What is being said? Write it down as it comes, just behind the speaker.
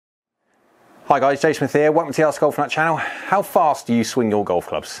Hi guys, Jay Smith here. Welcome to the AskGolfNut channel. How fast do you swing your golf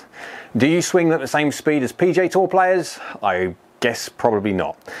clubs? Do you swing at the same speed as PGA Tour players? I guess probably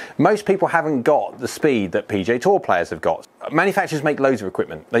not. Most people haven't got the speed that PGA Tour players have got. Manufacturers make loads of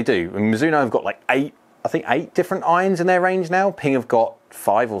equipment. They do. And MIZUNO have got like eight different irons in their range now. Ping have got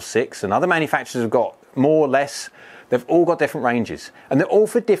 5 or 6, and other manufacturers have got more or less. They've all got different ranges, and they're all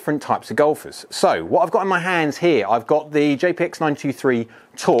for different types of golfers. So what I've got in my hands here, I've got the JPX 923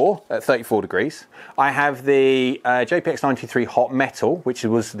 Tour at 34 degrees. I have the JPX 923 Hot Metal, which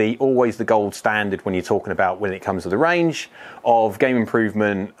was always the gold standard when you're talking about when it comes to the range of game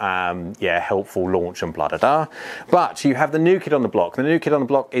improvement, helpful launch and blah da da. But you have the new kid on the block. The new kid on the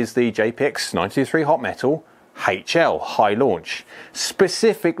block is the JPX 923 Hot Metal HL, High Launch,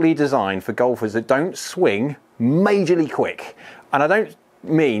 specifically designed for golfers that don't swing majorly quick. And I don't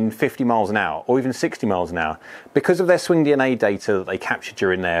mean 50 miles an hour or even 60 miles an hour. Because of their swing DNA data that they captured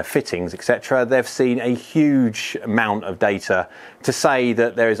during their fittings, etc., they've seen a huge amount of data to say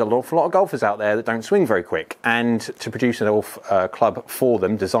that there is an awful lot of golfers out there that don't swing very quick, and to produce an golf club for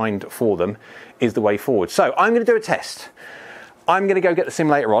them, designed for them, is the way forward. So I'm going to do a test. I'm going to go get the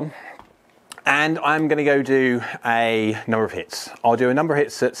simulator on, and I'm going to go do a number of hits. I'll do a number of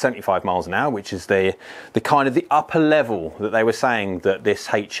hits at 75 miles an hour, which is the kind of the upper level that they were saying that this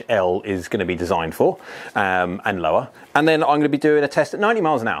HL is going to be designed for, and lower. And then I'm going to be doing a test at 90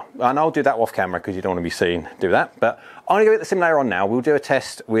 miles an hour. And I'll do that off camera because you don't want to be seen do that. But I'm going to go get the simulator on now. We'll do a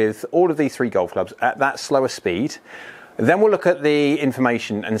test with all of these 3 golf clubs at that slower speed. Then we'll look at the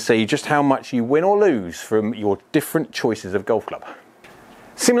information and see just how much you win or lose from your different choices of golf club.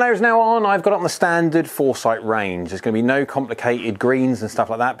 Simulator is now on. I've got it on the standard Foresight range. There's going to be no complicated greens and stuff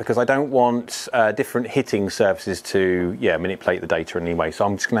like that because I don't want different hitting surfaces to manipulate the data anyway. So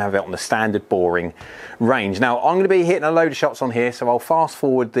I'm just going to have it on the standard boring range. Now I'm going to be hitting a load of shots on here, so I'll fast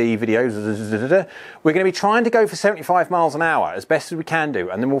forward the videos. We're going to be trying to go for 75 miles an hour as best as we can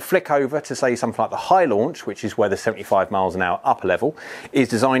do, and then we'll flick over to say something like the High Launch, which is where the 75 miles an hour upper level is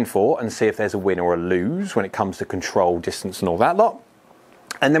designed for, and see if there's a win or a lose when it comes to control, distance and all that lot.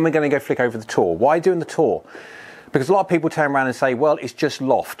 And then we're going to go flick over the Tour. Why doing the Tour? Because a lot of people turn around and say, well, it's just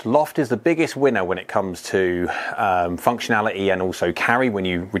loft. Loft is the biggest winner when it comes to functionality and also carry when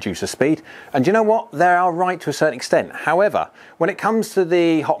you reduce the speed. And you know what? They are right to a certain extent. However, when it comes to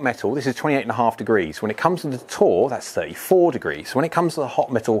the Hot Metal, this is 28.5 degrees. When it comes to the Tour, that's 34 degrees. When it comes to the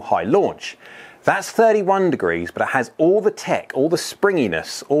Hot Metal High Launch, that's 31 degrees, but it has all the tech, all the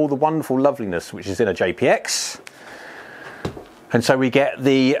springiness, all the wonderful loveliness which is in a JPX. And so we get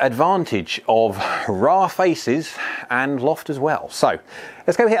the advantage of raw faces and loft as well. So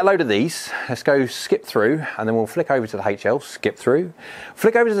let's go hit a load of these. Let's go skip through, and then we'll flick over to the HL, skip through,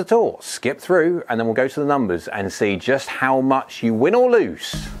 flick over to the Tour, skip through, and then we'll go to the numbers and see just how much you win or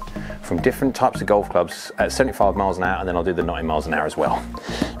lose from different types of golf clubs at 75 miles an hour, and then I'll do the 90 miles an hour as well.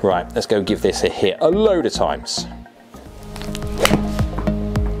 Right, let's go give this a hit a load of times.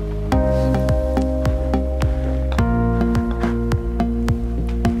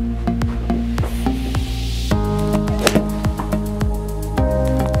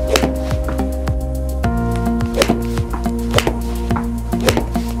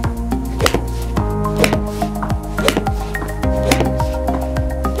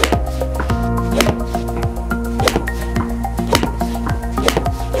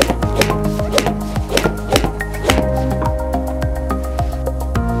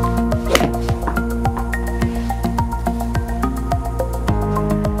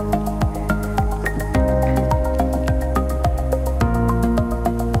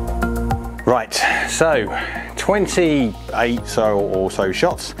 Right, so 28 or so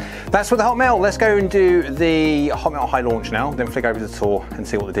shots. That's with the Hot Metal. Let's go and do the Hot Metal High Launch now, then flick over to the Tour and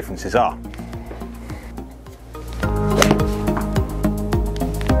see what the differences are.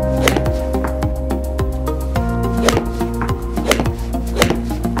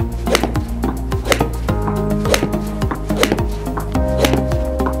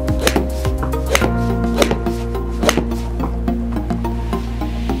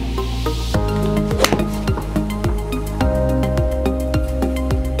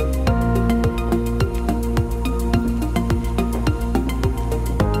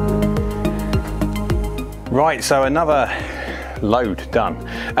 Right, so another load done.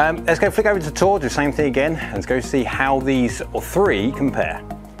 Let's go flick over to the Tour, do the same thing again, and let's go see how these 3 compare.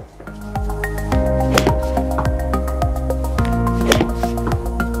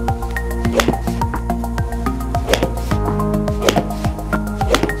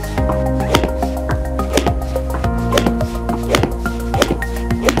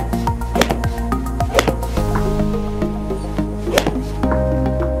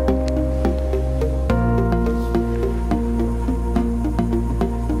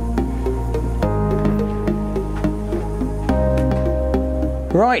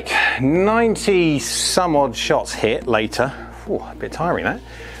 Right, 90 some odd shots hit later. Ooh, a bit tiring that.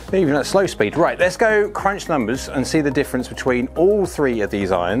 Even at slow speed. Right, let's go crunch numbers and see the difference between all three of these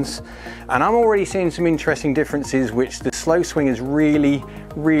irons. And I'm already seeing some interesting differences which the slow swingers really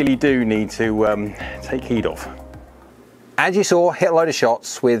do need to take heed of. As you saw, hit a load of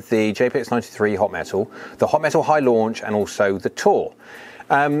shots with the JPX 93 Hot Metal, the Hot Metal High Launch, and also the Tour.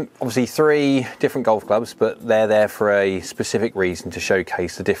 Obviously 3 different golf clubs, but they're there for a specific reason, to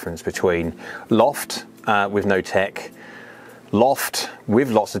showcase the difference between loft with no tech, loft with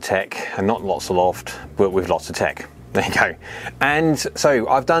lots of tech, and not lots of loft but with lots of tech. There you go. And so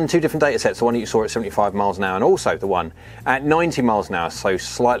I've done 2 different data sets, the one that you saw at 75 miles an hour and also the one at 90 miles an hour, so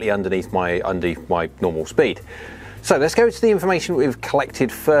slightly underneath my normal speed. So let's go to the information we've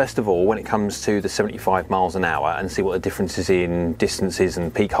collected first of all when it comes to the 75 miles an hour and see what the differences in distances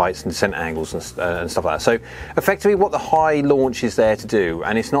and peak heights and descent angles and stuff like that. So effectively what the high launch is there to do,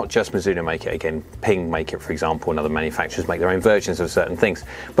 and it's not just Mizuno make it, again Ping make it for example, and other manufacturers make their own versions of certain things,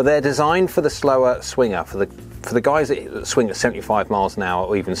 but they're designed for the slower swinger, for the guys that swing at 75 miles an hour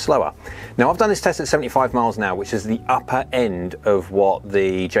or even slower. Now I've done this test at 75 miles an hour, which is the upper end of what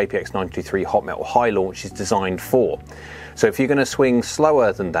the JPX 93 Hot Metal High Launch is designed for. So if you're going to swing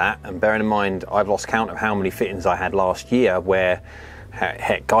slower than that, and bearing in mind I've lost count of how many fittings I had last year where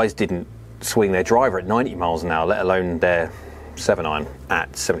heck, guys didn't swing their driver at 90 miles an hour, let alone their 7-iron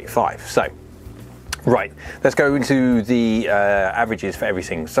at 75. So right, let's go into the averages for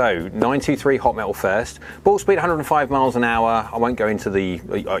everything. So 923 Hot Metal first, ball speed 105 miles an hour. I won't go into the,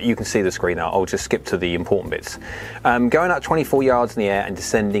 you can see the screen now, I'll just skip to the important bits. Going up 24 yards in the air and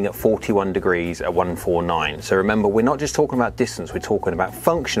descending at 41 degrees at 149. So remember, we're not just talking about distance, we're talking about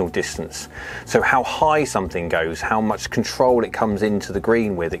functional distance. So how high something goes, how much control it comes into the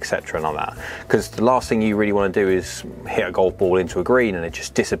green with, etc. and all that. Because the last thing you really want to do is hit a golf ball into a green and it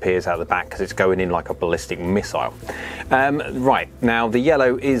just disappears out the back because it's going in like a ballistic missile. Right, now the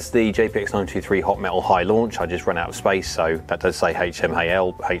yellow is the JPX 923 Hot Metal High Launch. I just run out of space, so that does say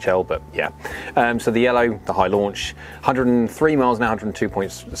HL, but yeah. So the yellow, the High Launch, 103 miles an hour,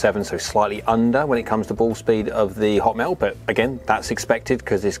 102.7, so slightly under when it comes to ball speed of the Hot Metal, but again, that's expected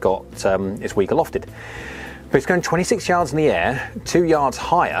because it's got it's weaker lofted. But it's going 26 yards in the air, 2 yards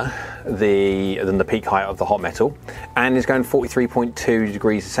higher than the peak height of the Hot Metal, and is going 43.2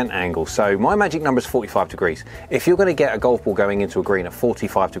 degrees descent angle. So my magic number is 45 degrees. If you're going to get a golf ball going into a green at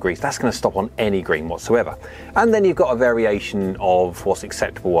 45 degrees, that's going to stop on any green whatsoever. And then you've got a variation of what's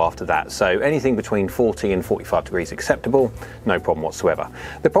acceptable after that. So anything between 40 and 45 degrees acceptable, no problem whatsoever.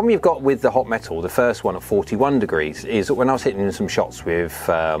 The problem you've got with the Hot Metal, the first one at 41 degrees, is that when I was hitting some shots with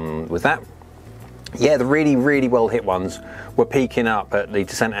that, yeah, the really well hit ones were peaking up at the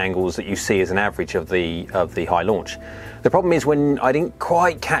descent angles that you see as an average of the High Launch. The problem is when I didn't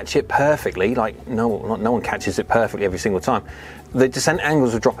quite catch it perfectly, like no one catches it perfectly every single time, the descent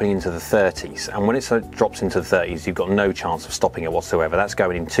angles are dropping into the 30s, and when it drops into the 30s, you've got no chance of stopping it whatsoever. That's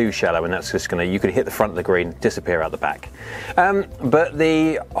going in too shallow, and that's just you could hit the front of the green, disappear out the back. But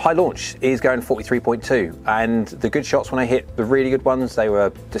the High Launch is going 43.2, and the good shots, when I hit the really good ones, they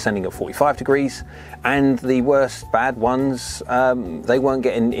were descending at 45 degrees, and the worst bad ones, they weren't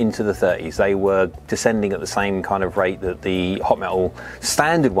getting into the 30s. They were descending at the same kind of rate that the Hot Metal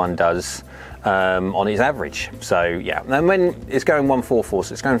standard one does on its average. So yeah, and when it's going 144,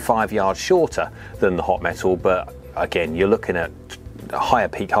 so it's going 5 yards shorter than the Hot Metal, but again, you're looking at higher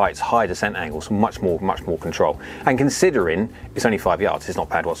peak heights, higher descent angles, much more control. And considering it's only 5 yards, it's not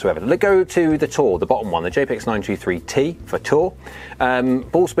bad whatsoever. Let's go to the Tour, the bottom one, the JPX 923T for Tour.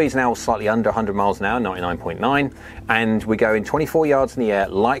 Ball speed's now slightly under 100 miles an hour, 99.9, and we're going 24 yards in the air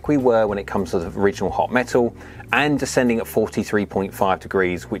like we were when it comes to the original Hot Metal, and descending at 43.5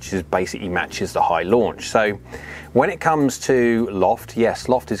 degrees, which is basically matches the High Launch. So when it comes to loft, yes,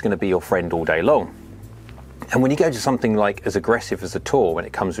 loft is going to be your friend all day long. And when you go to something like as aggressive as the Tour, when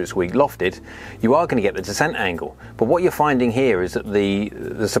it comes to its weak lofted, you are going to get the descent angle. But what you're finding here is that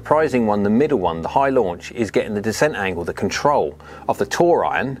the surprising one, the middle one, the High Launch, is getting the descent angle, the control of the Tour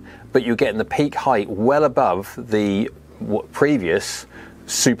iron, but you're getting the peak height well above the previous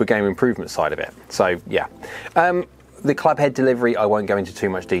Super Game Improvement side of it. So yeah. The club head delivery, I won't go into too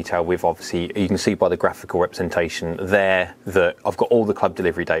much detail with. Obviously, you can see by the graphical representation there that I've got all the club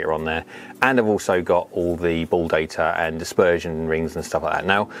delivery data on there, and I've also got all the ball data and dispersion rings and stuff like that.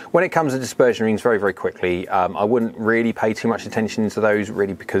 Now, when it comes to dispersion rings, very quickly, I wouldn't really pay too much attention to those,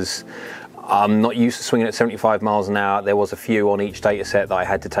 really, because I'm not used to swinging at 75 miles an hour. There was a few on each data set that I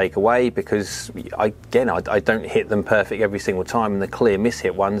had to take away because, I don't hit them perfect every single time, and the clear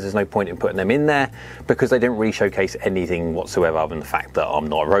miss-hit ones, there's no point in putting them in there because they don't really showcase anything whatsoever other than the fact that I'm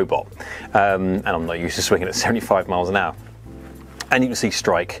not a robot, and I'm not used to swinging at 75 miles an hour. And you can see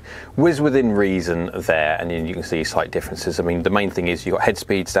strike was within reason there, and then you can see slight differences. I mean, the main thing is you've got head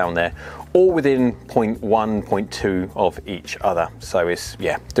speeds down there, all within 0.1, 0.2 of each other. So it's,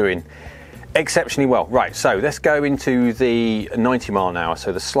 yeah, doing exceptionally well. Right, so let's go into the 90 mile an hour,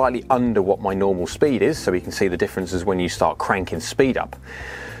 so the slightly under what my normal speed is, so we can see the differences when you start cranking speed up.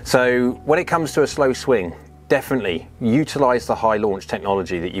 So when it comes to a slow swing, definitely utilize the high launch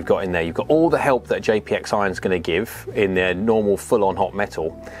technology that you've got in there. You've got all the help that JPX Iron's going to give in their normal full-on hot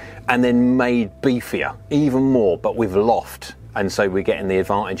metal, and then made beefier even more, but with loft. And so we're getting the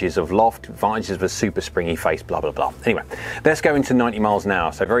advantages of loft, advantages of a super springy face, blah, blah, blah. Anyway, let's go into 90 miles an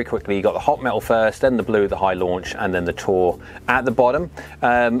hour. So very quickly, you got the hot metal first, then the blue, the high launch, and then the Tour at the bottom.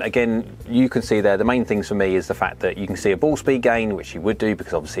 Again, you can see there, the main things for me is the fact that you can see a ball speed gain, which you would do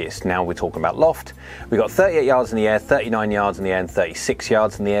because obviously it's now we're talking about loft. We've got 38 yards in the air, 39 yards in the air, and 36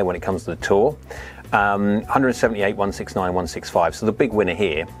 yards in the air when it comes to the Tour. 178, 169, 165. So the big winner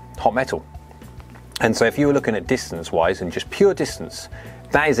here, hot metal. And so if you were looking at distance-wise and just pure distance,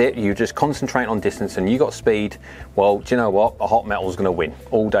 that is it. You just concentrate on distance and you got speed. Well, do you know what? A hot metal is going to win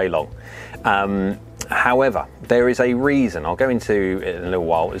all day long. However, there is a reason, I'll go into it in a little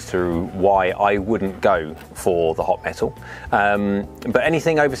while, as to why I wouldn't go for the hot metal. But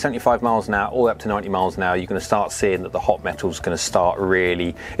anything over 75 miles an hour, all up to 90 miles an hour, you're going to start seeing that the hot metal is going to start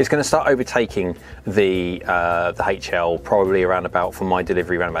really, it's going to start overtaking the HL probably around about, for my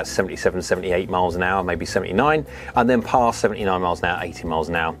delivery, around about 77, 78 miles an hour, maybe 79, and then past 79 miles an hour, 80 miles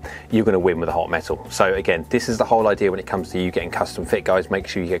an hour, you're going to win with a hot metal. So again, this is the whole idea when it comes to you getting custom fit, guys. Make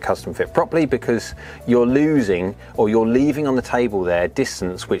sure you get custom fit properly, because you're losing, or you're leaving on the table there,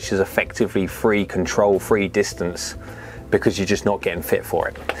 distance which is effectively free control, free distance, because you're just not getting fit for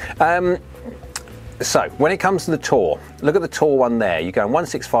it. So when it comes to the Tour, look at the Tour one there. You're going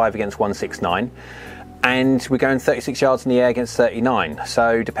 165 against 169, and we're going 36 yards in the air against 39.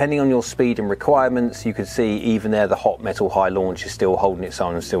 So depending on your speed and requirements, you could see even there the hot metal high launch is still holding its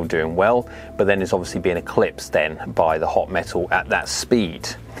own and still doing well, but then it's obviously being eclipsed then by the hot metal at that speed.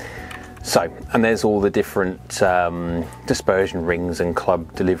 So, and there's all the different dispersion rings and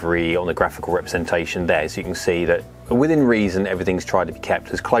club delivery on the graphical representation there. So you can see that within reason, everything's tried to be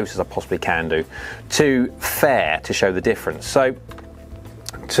kept as close as I possibly can do to fair to show the difference. So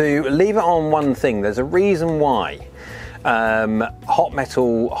to leave it on one thing, there's a reason why hot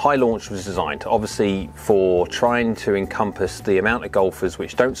metal high launch was designed, obviously for trying to encompass the amount of golfers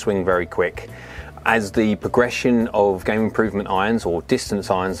which don't swing very quick. As the progression of game improvement irons, or distance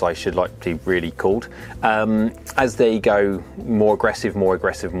irons I should like to be really called, as they go more aggressive, more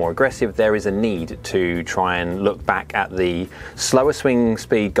aggressive, more aggressive, there is a need to try and look back at the slower swing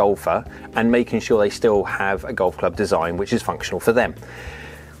speed golfer and making sure they still have a golf club design which is functional for them.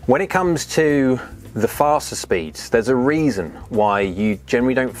 When it comes to the faster speeds, there's a reason why you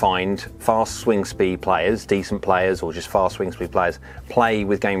generally don't find fast swing speed players, decent players, or just fast swing speed players play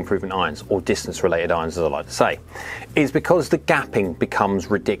with game improvement irons, or distance related irons as I like to say. It's because the gapping becomes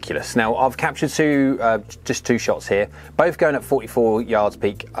ridiculous. Now I've captured just two shots here, both going at 44 yards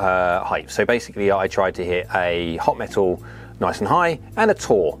peak height. So basically I tried to hit a hot metal nice and high and a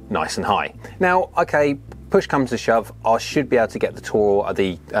Tour nice and high. Now, okay, push comes to shove, I should be able to get the Tour,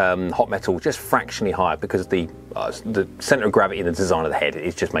 the hot metal just fractionally higher, because the centre of gravity in the design of the head,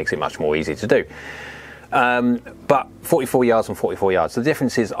 it just makes it much more easy to do. But 44 yards and 44 yards. The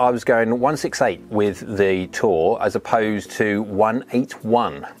difference is I was going 168 with the Tour as opposed to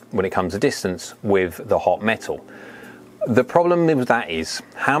 181 when it comes to distance with the hot metal. The problem with that is,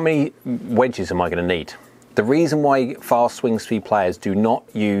 how many wedges am I going to need? The reason why fast swing speed players do not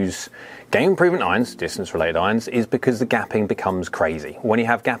use game improvement irons, distance related irons, is because the gapping becomes crazy. When you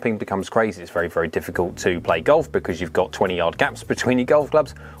have gapping becomes crazy, it's very, very difficult to play golf because you've got 20-yard gaps between your golf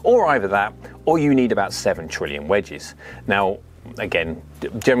clubs, or either that, or you need about 7 trillion wedges. Now, again,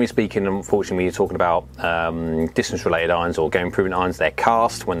 generally speaking, unfortunately, when you're talking about distance related irons or game improvement irons, they're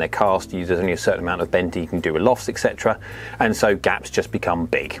cast. When they're cast, there's only a certain amount of bend you can do with lofts, etc. And so gaps just become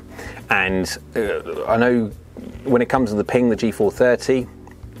big. And I know when it comes to the ping, the G430,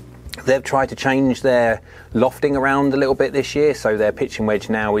 they've tried to change their lofting around a little bit this year, so their pitching wedge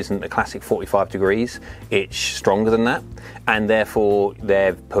now isn't a classic 45 degrees, it's stronger than that, and therefore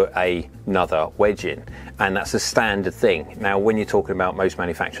they've put a another wedge in, and that's a standard thing. Now when you're talking about most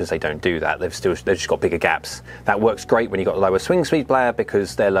manufacturers, they don't do that. They've just got bigger gaps. That works great when you've got a lower swing speed player,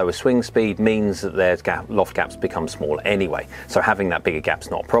 because their lower swing speed means that their loft gaps become smaller anyway, so having that bigger gap's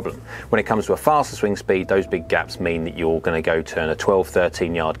not a problem. When it comes to a faster swing speed, those big gaps mean that you're going to go turn a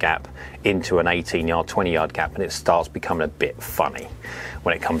 12-13 yard gap into an 18 yard 20 yard gap, and it starts becoming a bit funny.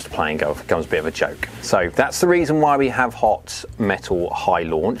 When it comes to playing golf, it becomes a bit of a joke. So that's the reason why we have hot metal high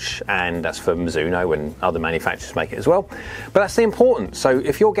launch, and that's for Mizuno, and other manufacturers make it as well. But that's the important. So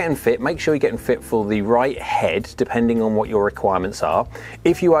if you're getting fit, make sure you're getting fit for the right head, depending on what your requirements are.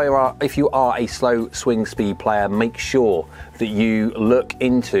 If you are a slow swing speed player, make sure that you look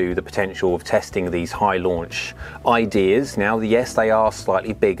into the potential of testing these high launch ideas. Now, yes, they are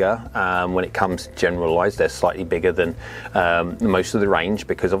slightly bigger when it comes to generalized. They're slightly bigger than most of the range,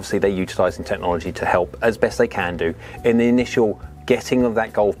 because obviously they're utilizing technology to help as best they can do in the initial getting of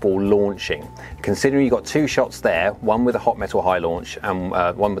that golf ball launching. Considering you've got two shots there, one with a hot metal high launch and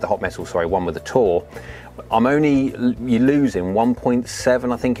one with a Tour, you're losing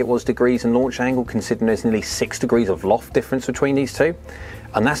 1.7, I think it was, degrees in launch angle, considering there's nearly 6 degrees of loft difference between these two.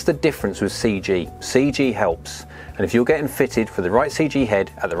 And that's the difference with CG. CG helps. And if you're getting fitted for the right CG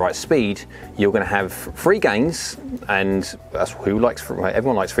head at the right speed, you're going to have free gains, and that's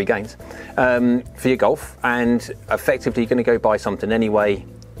everyone likes free gains for your golf. And effectively, you're going to go buy something anyway.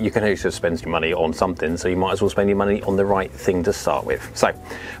 You can also spend your money on something, so you might as well spend your money on the right thing to start with. So,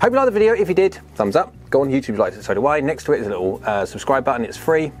 hope you liked the video. If you did, thumbs up. Go on YouTube if you liked it, so do I. Next to it is a little subscribe button. It's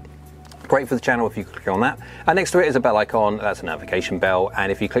free. Great for the channel if you click on that. And next to it is a bell icon. That's a notification bell.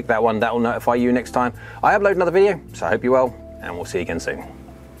 And if you click that one, that will notify you next time I upload another video. So I hope you're well, and we'll see you again soon.